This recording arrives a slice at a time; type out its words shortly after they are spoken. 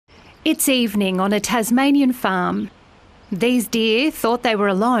It's evening on a Tasmanian farm. These deer thought they were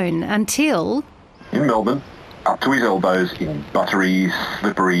alone until... In Melbourne, up to his elbows in buttery,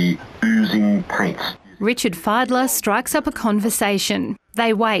 slippery, oozing paint. Richard Feidler strikes up a conversation.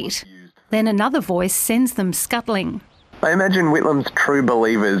 They wait. Then another voice sends them scuttling. I imagine Whitlam's true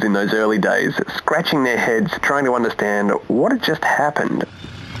believers in those early days scratching their heads trying to understand what had just happened.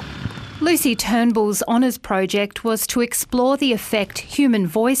 Lucy Turnbull's honours project was to explore the effect human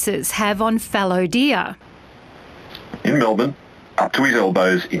voices have on fallow deer. In Melbourne, up to his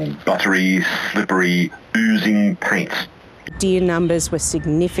elbows in buttery, slippery, oozing paint. Deer numbers were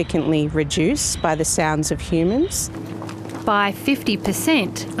significantly reduced by the sounds of humans. By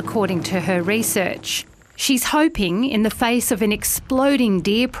 50%, according to her research. She's hoping, in the face of an exploding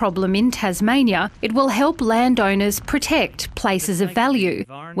deer problem in Tasmania, it will help landowners protect places of value,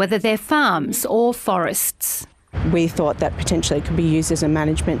 whether they're farms or forests. We thought that potentially it could be used as a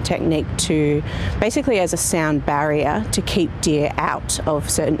management technique to, basically as a sound barrier to keep deer out of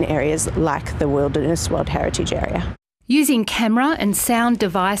certain areas like the Wilderness World Heritage Area. Using camera and sound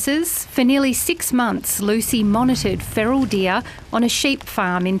devices, for nearly 6 months, Lucy monitored feral deer on a sheep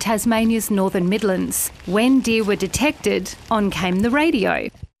farm in Tasmania's Northern Midlands. When deer were detected, on came the radio.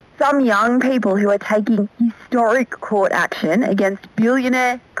 Some young people who are taking historic court action against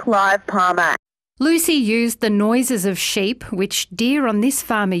billionaire Clive Palmer. Lucy used the noises of sheep, which deer on this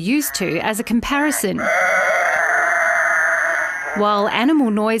farm are used to, as a comparison, while animal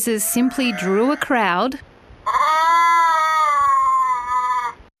noises simply drew a crowd.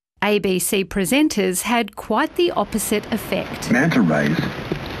 ABC presenters had quite the opposite effect. Manta rays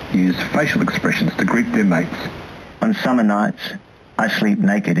use facial expressions to greet their mates. On summer nights, I sleep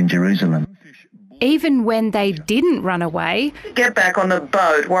naked in Jerusalem. Even when they didn't run away, get back on the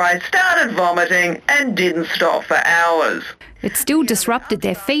boat where I started vomiting and didn't stop for hours. It still disrupted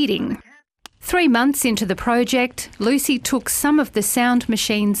their feeding. 3 months into the project, Lucy took some of the sound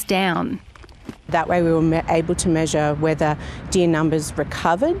machines down. That way we were able to measure whether deer numbers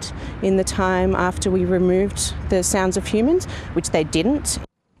recovered in the time after we removed the sounds of humans, which they didn't.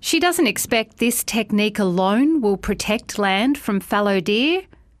 She doesn't expect this technique alone will protect land from fallow deer,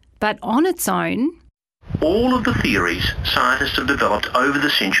 but on its own... All of the theories scientists have developed over the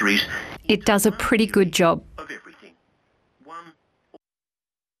centuries... It does a pretty good job.